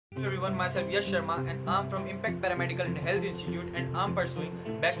Hello everyone, myself Yash Sharma and I am from Impact Paramedical and Health Institute and I am pursuing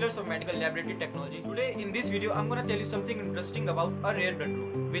Bachelor's of Medical Laboratory Technology. Today in this video I am going to tell you something interesting about a rare blood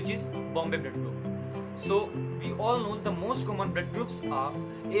group, which is Bombay blood group. So we all know the most common blood groups are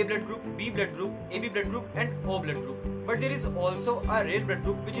A blood group, B blood group, AB blood group and O blood group. But there is also a rare blood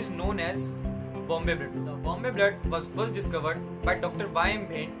group which is known as Bombay blood group. The Bombay blood was first discovered by Dr. Y.M.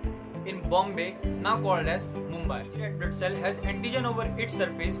 Bhain in Bombay, now called as Mumbai. Each red blood cell has antigen over its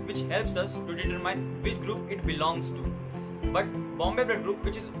surface which helps us to determine which group it belongs to. But Bombay blood group,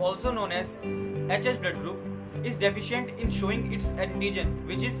 which is also known as HH blood group, is deficient in showing its antigen,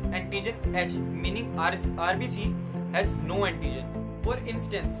 which is antigen H, meaning RBC has no antigen. For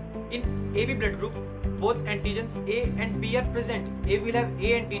instance, in AB blood group, both antigens A and B are present. A will have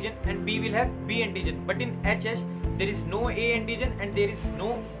A antigen and B will have B antigen. But in HH, there is no A antigen and there is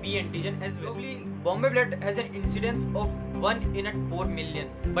no B antigen as well. Globally, Bombay blood has an incidence of 1 in 4 million.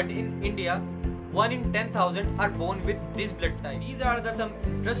 But in India, 1 in 10,000 are born with this blood type. These are some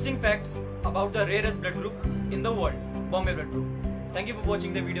interesting facts about the rarest blood group in the world, Bombay blood group. Thank you for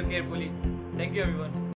watching the video carefully. Thank you everyone.